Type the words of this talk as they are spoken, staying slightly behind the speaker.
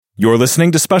You're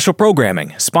listening to special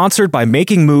programming sponsored by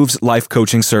Making Moves Life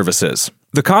Coaching Services.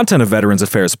 The content of Veterans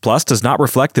Affairs Plus does not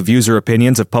reflect the views or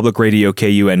opinions of Public Radio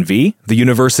KUNV, the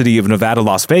University of Nevada,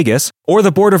 Las Vegas, or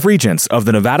the Board of Regents of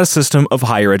the Nevada System of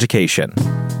Higher Education.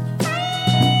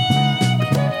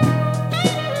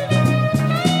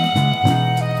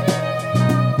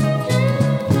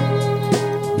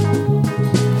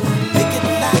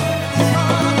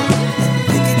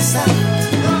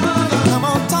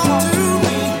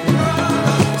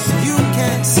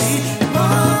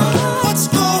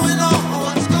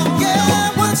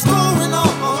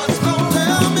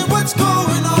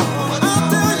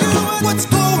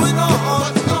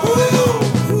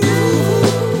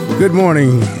 Good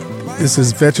morning. This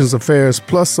is Veterans Affairs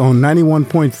Plus on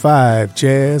 91.5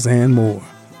 Jazz and More.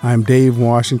 I'm Dave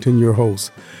Washington, your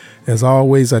host. As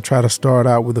always, I try to start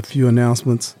out with a few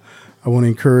announcements. I want to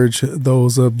encourage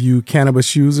those of you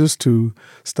cannabis users to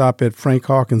stop at Frank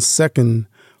Hawkins' second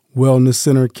Wellness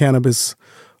Center cannabis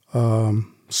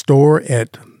store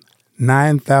at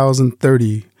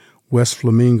 9030 West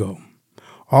Flamingo.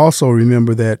 Also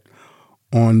remember that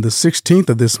on the 16th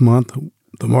of this month,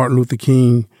 the Martin Luther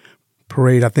King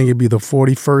Parade, I think it'd be the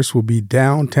 41st, will be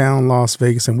downtown Las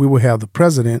Vegas, and we will have the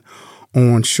president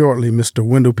on shortly, Mr.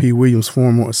 Wendell P. Williams,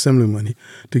 former assemblyman,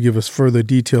 to give us further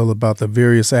detail about the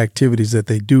various activities that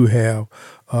they do have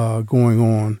going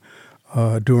on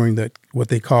during what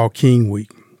they call King Week.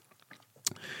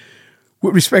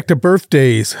 With respect to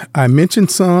birthdays, I mentioned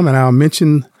some, and I'll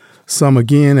mention some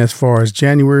again as far as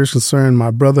January is concerned.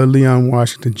 My brother, Leon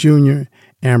Washington Jr.,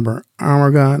 Amber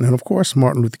Armagon, and of course,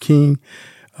 Martin Luther King.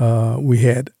 We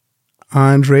had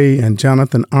Andre and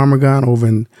Jonathan Armagon over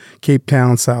in Cape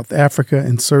Town, South Africa.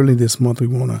 And certainly this month we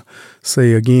want to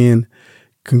say again,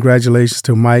 congratulations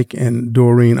to Mike and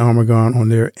Doreen Armagon on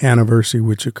their anniversary,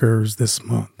 which occurs this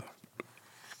month.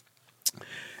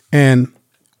 And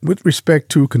with respect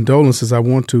to condolences, I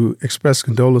want to express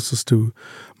condolences to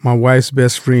my wife's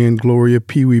best friend, Gloria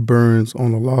Pee Wee Burns,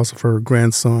 on the loss of her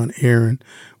grandson, Aaron,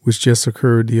 which just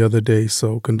occurred the other day.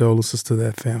 So condolences to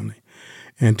that family.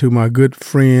 And to my good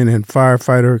friend and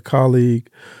firefighter colleague,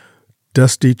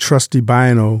 Dusty Trusty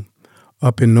Bino,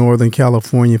 up in Northern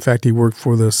California. In fact, he worked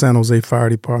for the San Jose Fire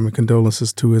Department.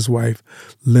 Condolences to his wife,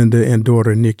 Linda, and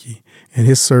daughter, Nikki. And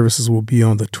his services will be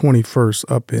on the 21st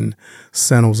up in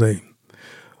San Jose.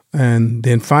 And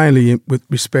then finally, with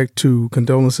respect to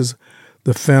condolences,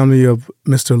 the family of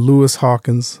Mr. Lewis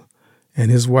Hawkins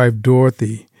and his wife,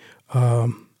 Dorothy.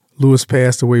 Lewis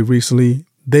passed away recently.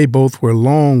 They both were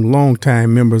long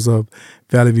time members of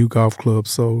Valley View Golf Club.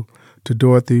 So to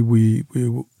Dorothy, we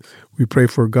pray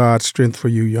for God's strength for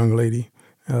you, young lady.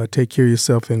 Take care of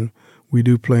yourself, and we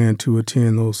do plan to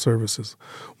attend those services.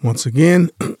 Once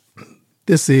again,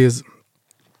 this is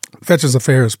Veterans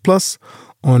Affairs Plus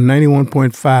on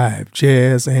 91.5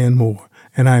 Jazz and More.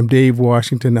 And I'm Dave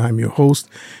Washington. I'm your host.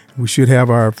 We should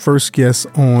have our first guest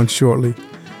on shortly.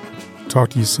 Talk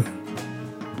to you soon.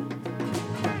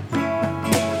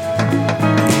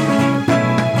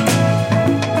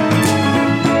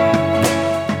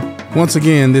 Once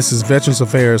again, this is Veterans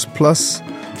Affairs Plus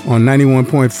on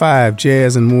 91.5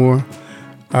 Jazz and More.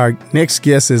 Our next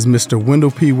guest is Mr. Wendell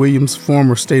P. Williams,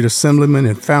 former state assemblyman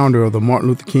and founder of the Martin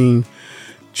Luther King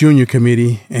Jr.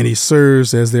 Committee, and he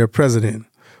serves as their president.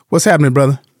 What's happening,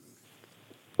 brother?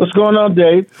 What's going on,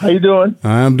 Dave? How you doing?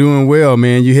 I'm doing well,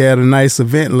 man. You had a nice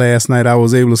event last night. I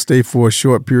was able to stay for a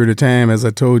short period of time. As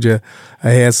I told you, I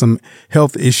had some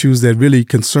health issues that really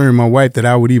concerned my wife that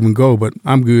I would even go, but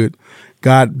I'm good.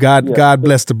 God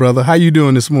bless the brother. How you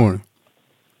doing this morning?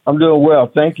 I'm doing well,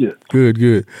 thank you.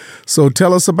 Good. So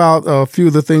tell us about a few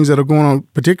of the things that are going on,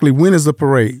 particularly when is the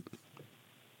parade?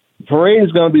 The parade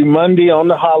is going to be Monday on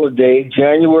the holiday,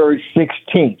 January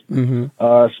 16th. Mm-hmm.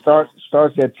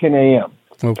 Starts at 10 a.m.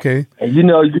 Okay. And you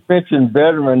mentioned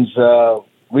veterans.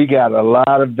 We got a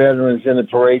lot of veterans in the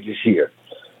parade this year.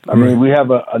 I mean, we have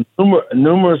a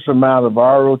numerous amount of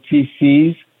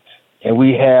ROTCs. And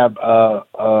we have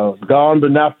Gone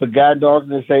But Not Forgotten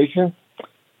organization,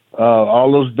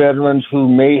 all those veterans who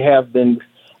may have been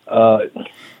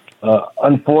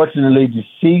unfortunately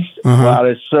deceased while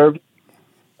they're serving.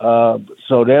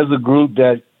 So there's a group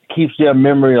that keeps their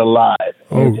memory alive,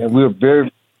 and we're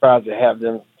very proud to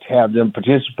have them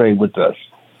participate with us.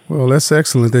 Well, that's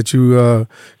excellent that you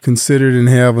considered and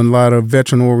have a lot of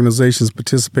veteran organizations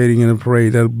participating in the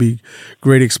parade. That'll be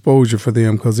great exposure for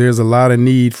them because there's a lot of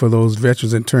need for those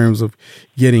veterans in terms of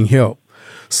getting help.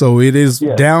 So it is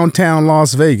downtown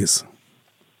Las Vegas.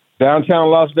 Downtown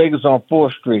Las Vegas on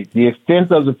 4th Street. The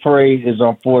extent of the parade is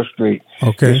on 4th Street.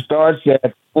 Okay. It starts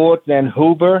at 4th and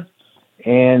Hoover,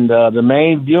 And the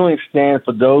main viewing stand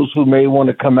for those who may want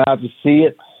to come out to see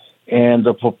it. And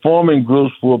the performing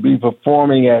groups will be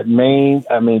performing at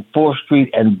 4th Street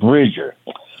and Bridger.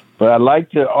 But I'd like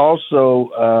to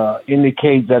also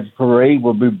indicate that the parade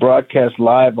will be broadcast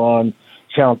live on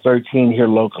Channel 13 here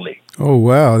locally. Oh,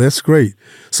 wow. That's great.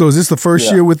 So is this the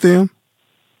first year with them?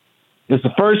 It's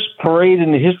the first parade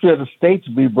in the history of the state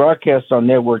to be broadcast on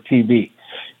network TV.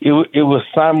 It will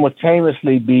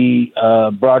simultaneously be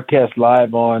broadcast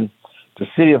live on the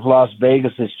City of Las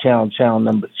Vegas' channel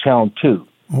 2.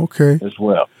 Okay. As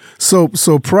well. So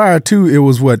prior to, it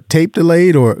was what, tape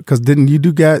delayed, or because didn't you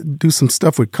do some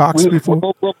stuff with Cox before?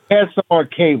 We broadcast on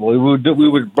cable. We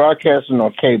would broadcast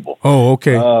on cable. Oh,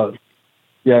 okay.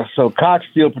 So Cox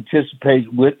still participates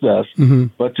with us,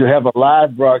 but to have a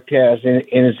live broadcast in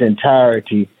its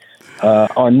entirety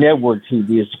on network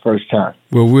TV is the first time.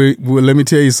 Well, let me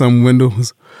tell you something, Wendell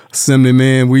Assembly,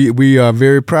 man. We are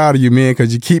very proud of you, man,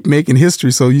 because you keep making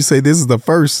history. So you say this is the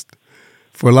first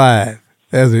for live.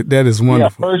 That is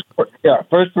wonderful.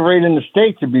 First parade in the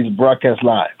state to be broadcast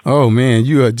live. Oh, man,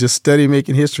 you are just steady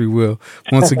making history, Will.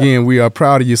 Once again, we are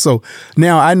proud of you. So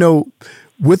now I know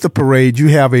with the parade, you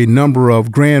have a number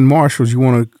of grand marshals. You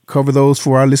want to cover those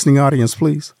for our listening audience,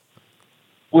 please?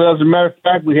 Well, as a matter of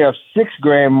fact, we have 6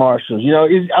 grand marshals. You know,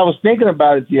 I was thinking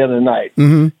about it the other night,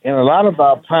 and a lot of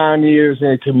our pioneers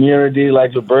in the community,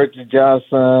 like Roberta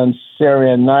Johnson,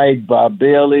 Sarah Knight, Bob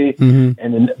Bailey,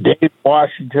 and Dave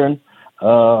Washington,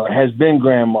 has been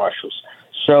grand marshals.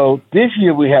 So this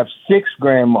year we have 6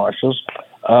 grand marshals.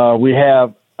 We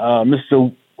have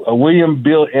Mr. William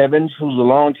Bill Evans, who's a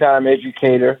longtime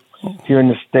educator here in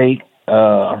the state,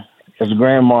 as a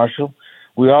grand marshal.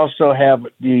 We also have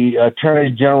the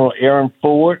Attorney General Aaron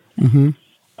Ford.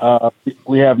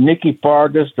 We have Nikki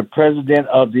Fargas, the president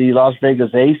of the Las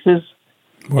Vegas Aces,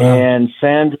 and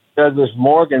Sandra Douglas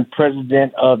Morgan,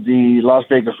 president of the Las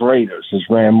Vegas Raiders, as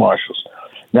grand marshals.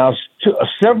 Now,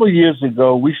 several years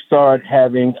ago, we started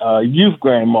having youth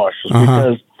grand marshals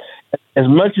because as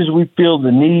much as we feel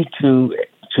the need to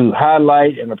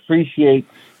highlight and appreciate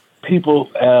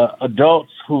people,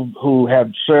 adults who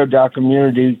have served our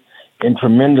community in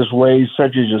tremendous ways,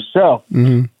 such as yourself,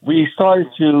 we started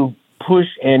to push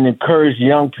and encourage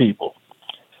young people.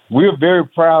 We're very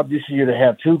proud this year to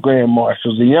have 2 grand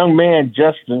marshals. The young man,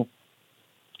 Justin,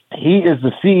 he is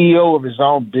the CEO of his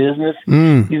own business.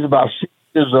 He's about 6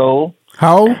 years old.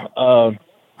 How old?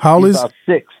 How old is? About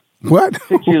 6. What?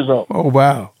 6 years old. Oh,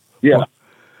 wow. Yeah.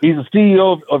 He's the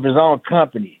CEO of his own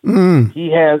company.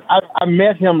 He has. I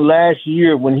met him last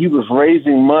year when he was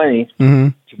raising money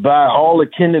to buy all the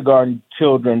kindergarten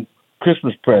children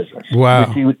Christmas presents.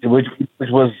 Wow. Which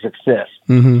was a success.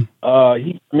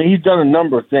 He's done a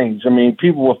number of things. I mean,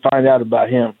 people will find out about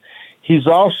him. He's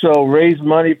also raised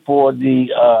money for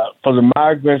the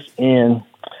migrants in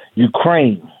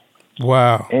Ukraine.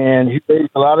 Wow. And he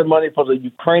raised a lot of money for the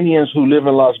Ukrainians who live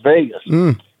in Las Vegas.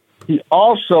 He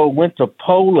also went to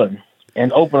Poland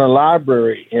and opened a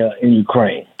library in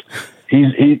Ukraine.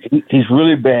 He's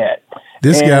really bad.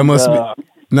 This guy must be,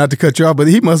 not to cut you off, but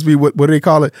he must be, what do they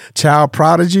call it, child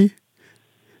prodigy?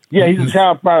 Yeah, he's a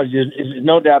child prodigy. There's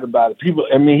no doubt about it. He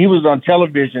was on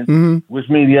television with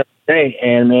me the other day,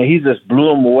 and man, he just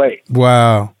blew him away.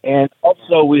 Wow. And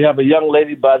also, we have a young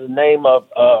lady by the name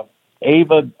of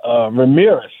Ava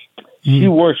Ramirez. She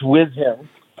works with him.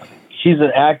 She's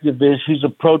an activist. She's a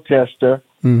protester,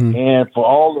 and for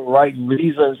all the right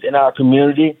reasons in our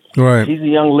community. Right. She's a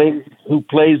young lady who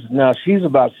plays. Now she's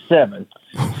about 7.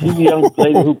 She's a young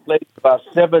lady who plays about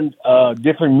 7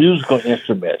 different musical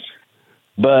instruments.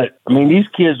 But I mean, these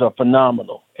kids are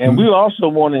phenomenal, and we also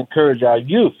want to encourage our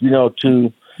youth,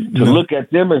 to look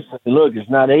at them and say, "Look, it's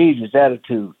not age, it's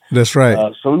attitude." That's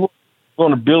right. So we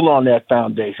want to build on that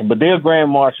foundation. But they're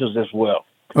grand marshals as well.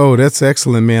 Oh, that's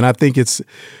excellent, man. I think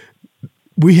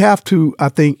we have to,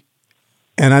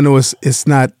 and I know it's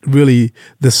not really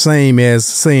the same as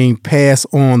saying pass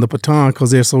on the baton because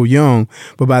they're so young,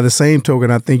 but by the same token,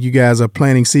 I think you guys are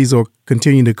planting seeds or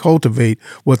continuing to cultivate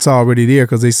what's already there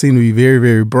because they seem to be very,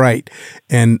 very bright.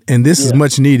 And this is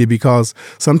much needed because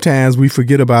sometimes we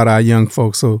forget about our young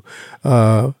folks. So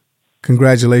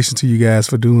congratulations to you guys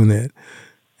for doing that.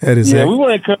 That is we want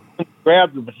to encourage them to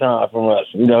grab the baton from us.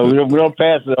 We don't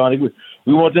pass it on.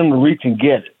 We want them to reach and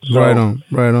get it. So, right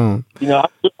on.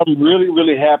 I'm really,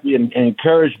 really happy and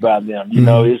encouraged by them.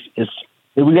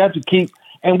 We have to keep,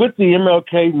 and with the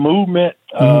MLK movement,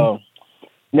 and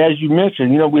as you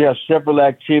mentioned, we have several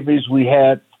activities. We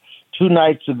had 2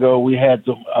 nights ago, we had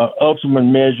the Ultimate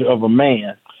Measure of a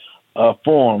Man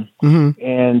forum,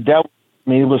 and that,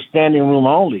 it was standing room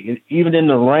only. Even in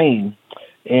the rain,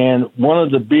 And one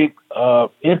of the big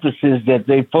emphasis that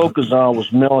they focused on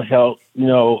was mental health. You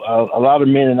know, a lot of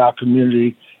men in our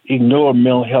community ignore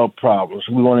mental health problems.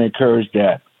 We want to encourage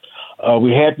that.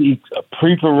 We had the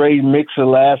pre-parade mixer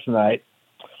last night.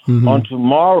 Mm-hmm. On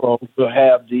tomorrow, we'll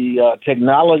have the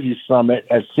Technology Summit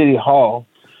at City Hall.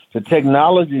 The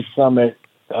Technology Summit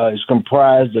is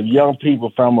comprised of young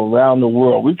people from around the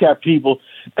world. We've got people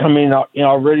coming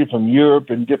already from Europe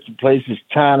and different places,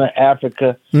 China,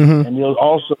 Africa, and they'll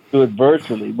also do it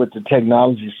virtually with the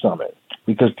Technology Summit,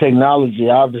 because technology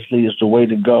obviously is the way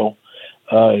to go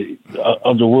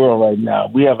of the world right now.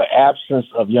 We have an absence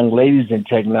of young ladies in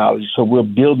technology, so we're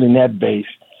building that base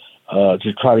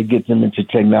to try to get them into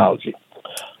technology.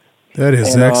 That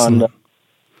is excellent.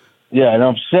 And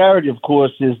on Saturday, of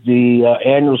course, is the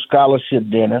annual scholarship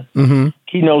dinner.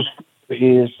 Keynote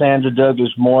is Sandra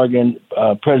Douglas Morgan,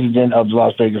 president of the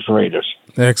Las Vegas Raiders.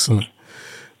 Excellent.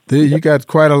 You got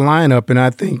quite a lineup, and I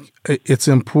think it's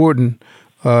important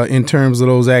in terms of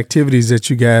those activities that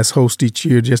you guys host each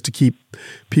year, just to keep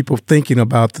people thinking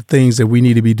about the things that we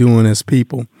need to be doing as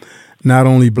people. Not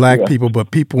only black people, but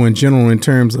people in general, in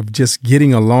terms of just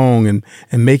getting along and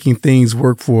making things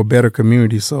work for a better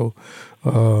community. So,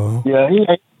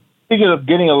 speaking of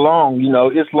getting along,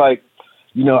 it's like,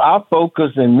 our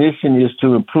focus and mission is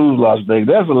to improve Las Vegas.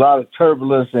 There's a lot of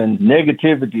turbulence and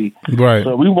negativity. Right.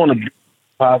 So we want to be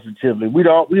positively. We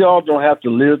all don't have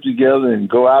to live together and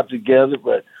go out together,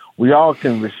 but we all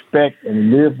can respect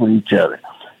and live with each other.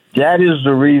 That is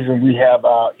the reason we have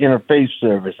our interfaith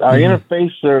service. Our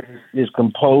interfaith service is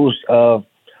composed of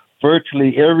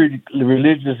virtually every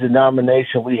religious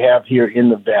denomination we have here in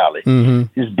the Valley.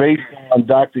 It's based on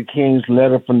Dr. King's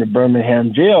letter from the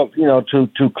Birmingham jail,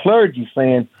 to clergy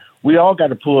saying, we all got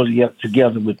to pull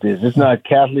together with this. It's not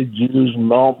Catholic, Jews,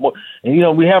 Muslims.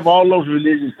 And, we have all those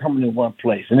religions coming in one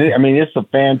place. And it's a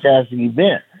fantastic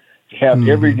event to have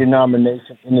every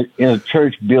denomination in a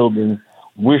church building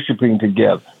worshiping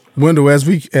together. Wendell, as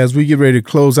we get ready to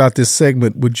close out this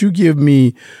segment, would you give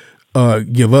us,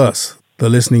 the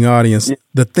listening audience,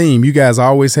 the theme? You guys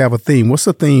always have a theme. What's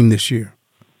the theme this year?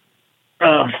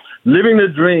 Living the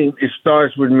dream. It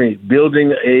starts with me building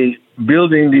the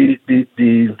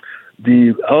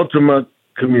ultimate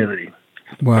community.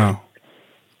 Wow,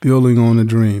 building on the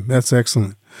dream. That's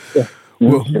excellent. Yeah.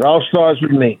 Well, it all starts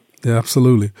with me. Yeah,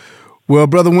 absolutely. Well,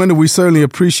 Brother Wendell, we certainly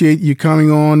appreciate you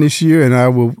coming on this year, and I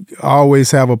will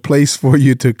always have a place for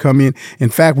you to come in. In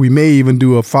fact, we may even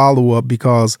do a follow-up,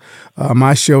 because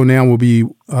my show now will be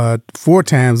 4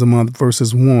 times a month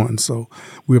versus 1. So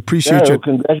we appreciate your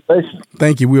congratulations.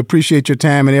 Thank you. We appreciate your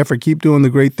time and effort. Keep doing the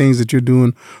great things that you're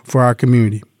doing for our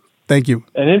community. Thank you.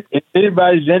 And if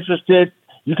anybody's interested,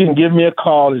 you can give me a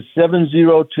call at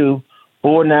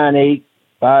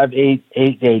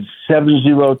 702-498-5888,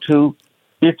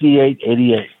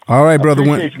 702-5888. All right, Brother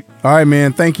Wendell. All right,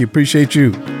 man. Thank you. Appreciate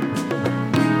you.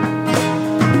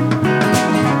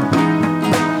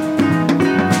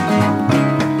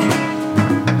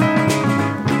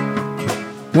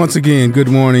 Once again, good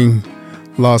morning,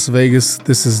 Las Vegas.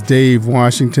 This is Dave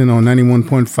Washington on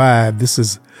 91.5. This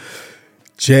is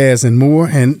Jazz and More,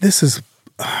 and this is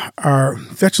our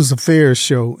Veterans Affairs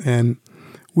show. And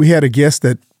we had a guest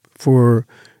that, for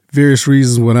various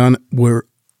reasons, were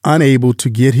unable to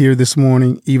get here this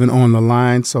morning, even on the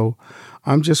line. So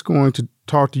I'm just going to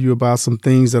talk to you about some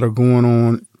things that are going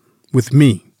on with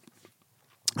me.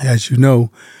 As you know,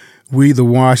 we, the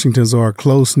Washingtons, are a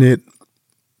close-knit,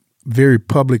 very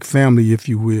public family, if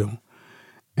you will.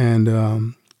 And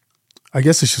I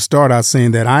guess I should start out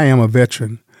saying that I am a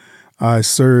veteran. I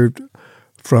served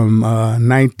from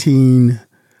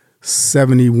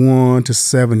 1971 to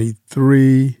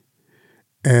 73,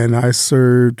 and I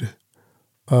served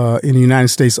in the United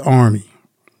States Army.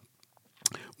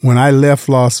 When I left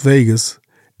Las Vegas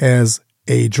as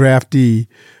a draftee,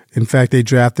 in fact, they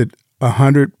drafted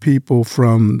 100 people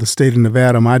from the state of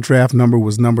Nevada. My draft number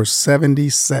was number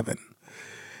 77.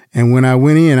 And when I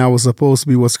went in, I was supposed to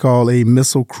be what's called a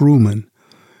missile crewman.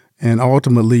 And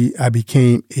ultimately, I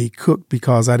became a cook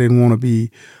because I didn't want to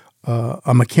be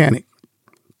a mechanic.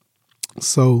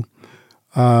 So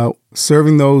while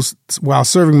serving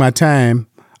my time,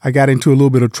 I got into a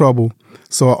little bit of trouble.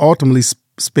 So I ultimately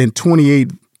spent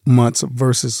 28 months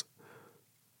versus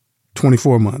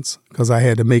 24 months because I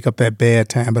had to make up that bad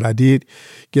time. But I did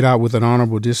get out with an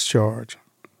honorable discharge.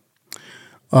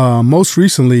 Most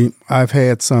recently, I've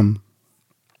had some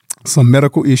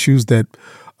medical issues that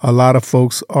a lot of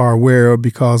folks are aware of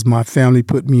because my family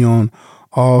put me on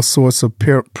all sorts of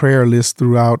prayer lists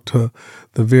throughout the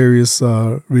various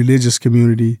religious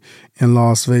community in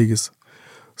Las Vegas.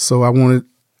 So I wanted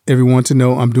everyone to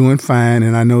know I'm doing fine,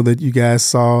 and I know that you guys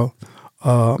saw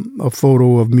a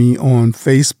photo of me on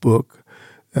Facebook.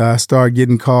 I started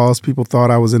getting calls. People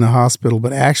thought I was in a hospital,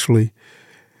 but actually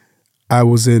I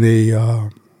was in a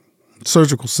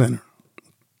surgical center,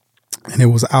 and it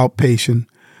was outpatient.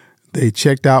 They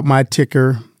checked out my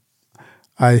ticker.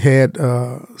 I had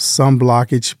some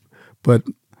blockage, but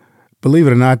believe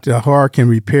it or not, the heart can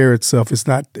repair itself.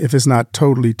 If it's not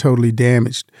totally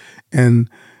damaged. And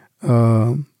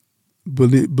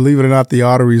believe it or not, the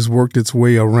arteries worked its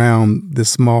way around this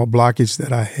small blockage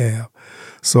that I have.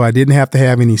 So I didn't have to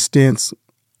have any stents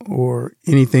or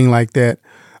anything like that.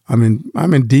 I'm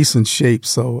in decent shape.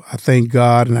 So I thank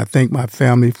God and I thank my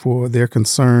family for their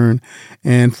concern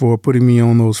and for putting me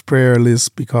on those prayer lists,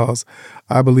 because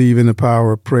I believe in the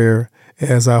power of prayer,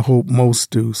 as I hope most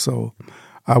do. So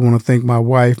I want to thank my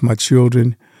wife, my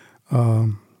children,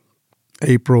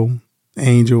 April,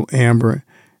 Angel, Amber,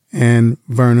 and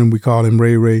Vernon. We call him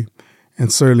Ray Ray,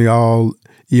 and certainly all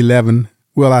 11.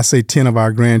 Well, I say 10 of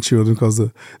our grandchildren, because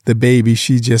the baby,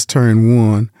 she just turned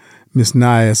 1, Miss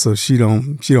Naya, so she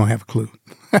don't have a clue,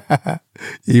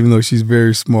 even though she's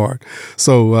very smart.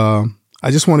 So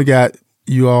I just want to get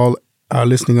you all, our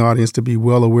listening audience, to be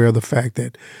well aware of the fact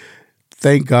that,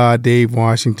 thank God, Dave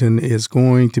Washington is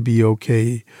going to be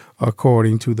okay,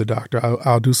 according to the doctor.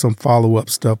 I'll do some follow-up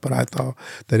stuff, but I thought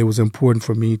that it was important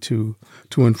for me to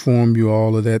inform you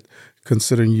all of that,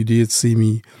 considering you did see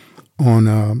me on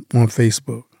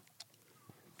Facebook.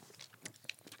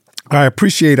 I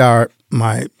appreciate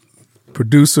my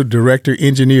producer, director,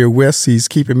 engineer, Wes. He's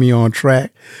keeping me on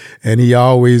track, and he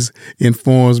always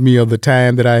informs me of the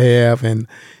time that I have, and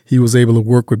he was able to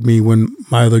work with me when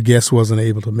my other guest wasn't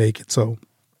able to make it. So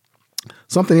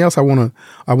something else I want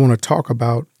to talk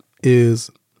about is,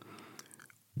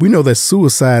 we know that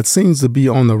suicide seems to be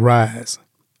on the rise,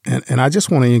 and I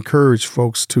just want to encourage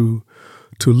folks to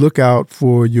look out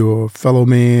for your fellow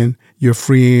man, your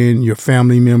friend, your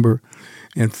family member.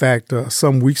 In fact,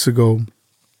 some weeks ago,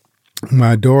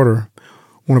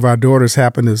 one of our daughters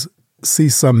happened to see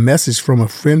some message from a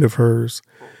friend of hers,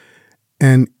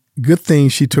 and good thing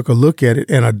she took a look at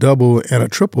it, and a double and a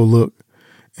triple look,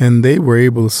 and they were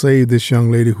able to save this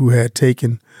young lady who had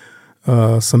taken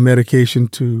some medication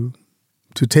to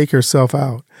take herself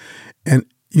out. And,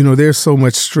 there's so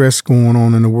much stress going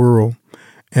on in the world.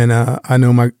 And I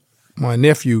know my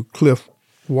nephew, Cliff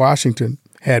Washington,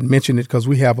 had mentioned it, because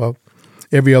we have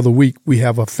every other week we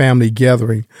have a family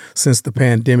gathering. Since the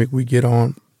pandemic, we get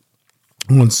on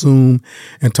Zoom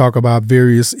and talk about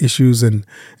various issues and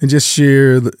just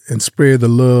share and spread the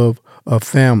love of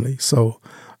family. So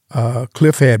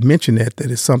Cliff had mentioned that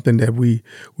it's something that we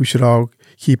should all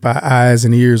keep our eyes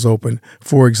and ears open.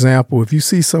 For example, if you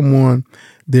see someone,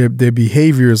 their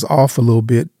behavior is off a little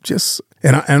bit,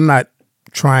 and I'm not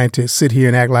trying to sit here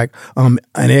and act like I'm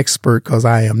an expert, because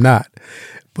I am not.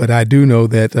 But I do know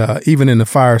that even in the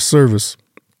fire service,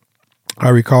 I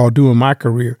recall during my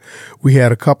career, we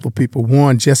had a couple of people.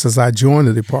 One, just as I joined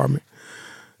the department,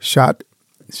 shot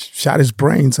his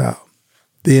brains out.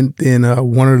 Then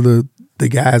one of the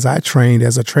guys I trained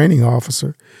as a training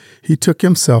officer, he took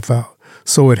himself out.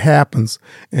 So it happens.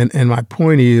 And my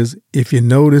point is, if you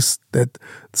notice that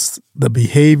the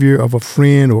behavior of a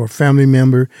friend or a family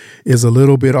member is a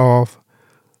little bit off,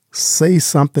 say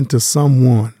something to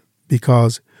someone,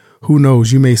 because who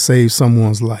knows, you may save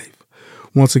someone's life.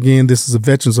 Once again, this is a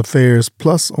Veterans Affairs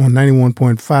Plus on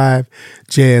 91.5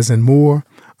 Jazz and More.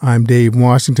 I'm Dave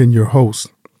Washington, your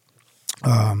host.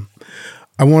 I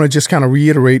want to just kind of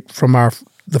reiterate from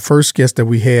the first guest that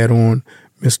we had on,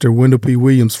 Mr. Wendell P.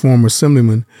 Williams, former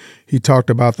assemblyman. He talked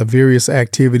about the various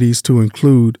activities to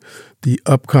include the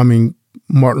upcoming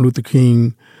Martin Luther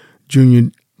King Jr.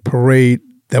 parade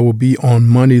that will be on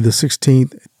Monday the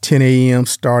 16th, 10 a.m.,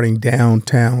 starting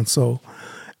downtown. So,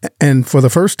 and for the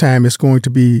first time, it's going to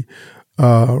be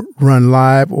run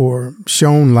live or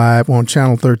shown live on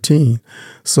Channel 13.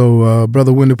 So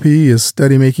Brother Wendell P. is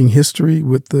making history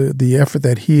with the effort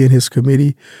that he and his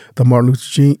committee, the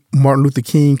Martin Luther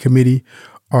King Committee,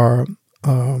 are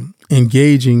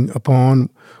engaging upon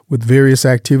with various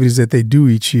activities that they do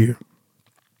each year.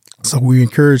 So we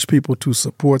encourage people to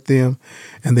support them.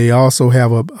 And they also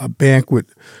have a banquet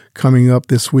coming up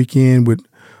this weekend with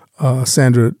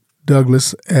Sandra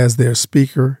Douglas as their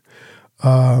speaker.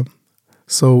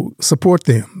 So support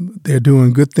them. They're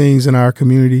doing good things in our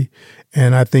community,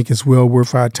 and I think it's well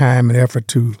worth our time and effort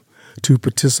to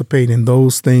participate in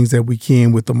those things that we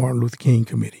can with the Martin Luther King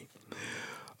Committee.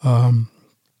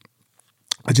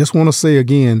 I just want to say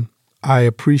again, I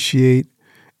appreciate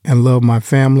and love my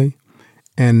family,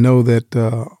 and know that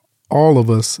all of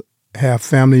us have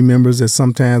family members that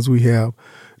sometimes we have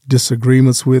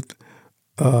disagreements with,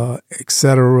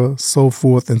 etc., so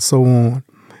forth and so on.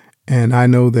 And I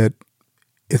know that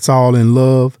it's all in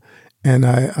love. And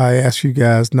I ask you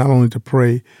guys not only to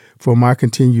pray for my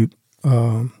continued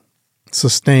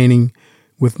sustaining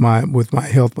with my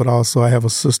health, but also I have a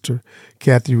sister,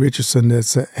 Kathy Richardson,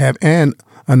 and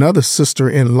another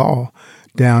sister-in-law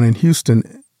down in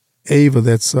Houston, Ava,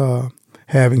 that's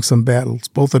having some battles.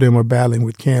 Both of them are battling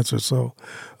with cancer. So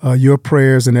your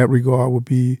prayers in that regard would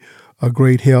be a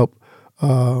great help.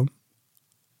 I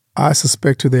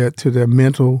suspect to their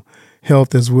mental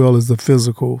health as well as the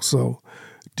physical. So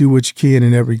do what you can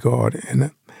in that regard.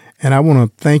 And I want to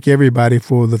thank everybody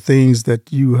for the things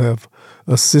that you have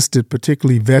assisted,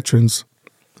 particularly veterans.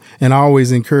 And I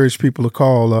always encourage people to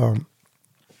call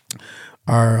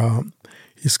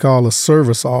he's called a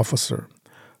service officer.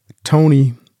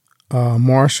 Tony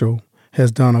Marshall has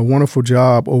done a wonderful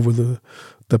job over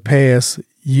the past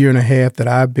year and a half that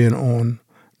I've been on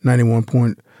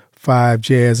 91.5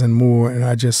 Jazz and More. And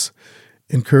I just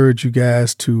encourage you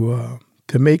guys to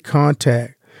make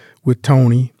contact with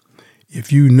Tony.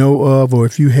 If you know of or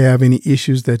if you have any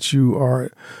issues that you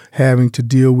are having to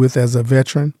deal with as a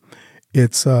veteran,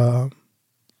 it's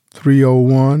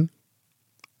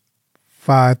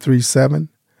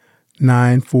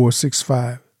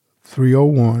 301-537-9465.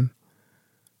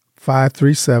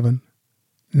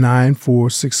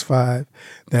 301-537-9465.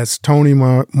 That's Tony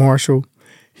Marshall.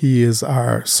 He is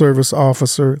our service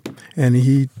officer, and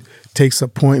he takes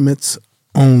appointments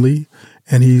only.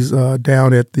 And he's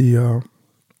down at the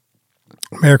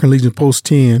American Legion Post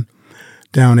 10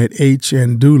 down at H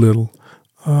and Doolittle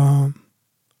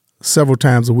several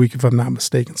times a week, if I'm not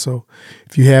mistaken. So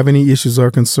if you have any issues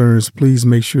or concerns, please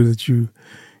make sure that you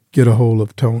get a hold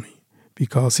of Tony,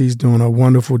 because he's doing a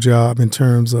wonderful job in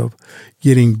terms of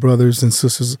getting brothers and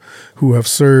sisters who have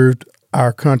served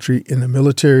our country in the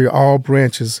military, all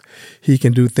branches. He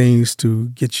can do things to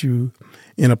get you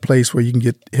in a place where you can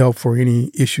get help for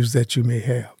any issues that you may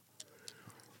have.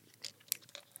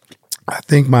 I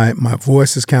think my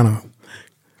voice is kind of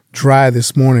dry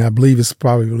this morning. I believe it's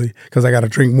probably because I got to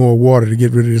drink more water to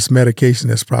get rid of this medication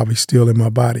that's probably still in my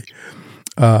body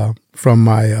from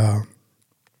my,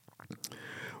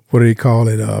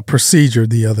 procedure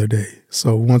the other day.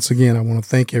 So once again, I want to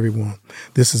thank everyone.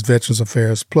 This is Veterans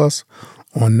Affairs Plus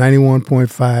on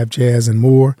 91.5 Jazz and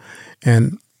More.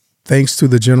 And thanks to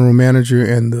the general manager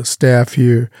and the staff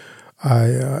here,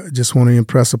 I just want to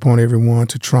impress upon everyone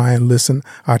to try and listen.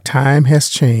 Our time has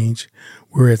changed.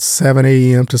 We're at 7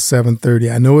 a.m. to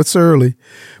 7:30. I know it's early,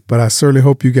 but I certainly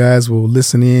hope you guys will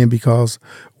listen in, because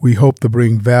we hope to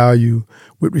bring value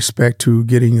with respect to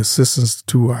getting assistance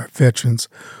to our veterans,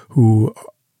 who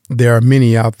there are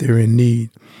many out there in need.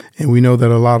 And we know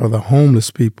that a lot of the homeless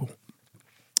people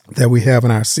that we have in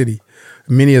our city,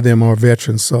 many of them are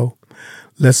veterans. So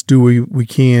let's do what we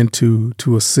can to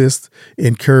assist,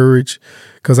 encourage,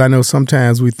 because I know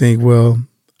sometimes we think, well,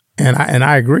 and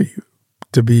I agree,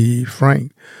 to be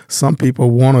frank, some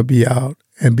people want to be out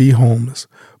and be homeless,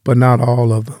 but not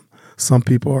all of them. Some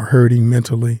people are hurting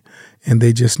mentally, and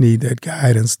they just need that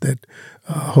guidance that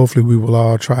hopefully we will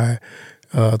all try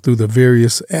through the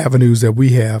various avenues that we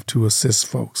have to assist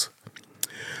folks.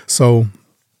 So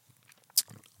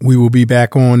we will be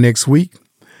back on next week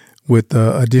with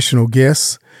additional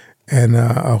guests, and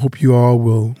I hope you all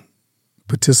will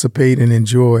participate and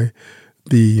enjoy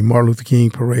the Martin Luther King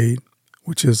Parade,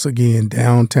 which is, again,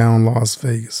 downtown Las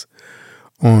Vegas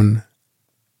on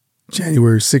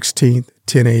January 16th,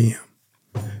 10 a.m.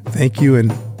 Thank you,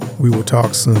 and we will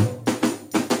talk soon.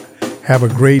 Have a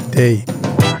great day.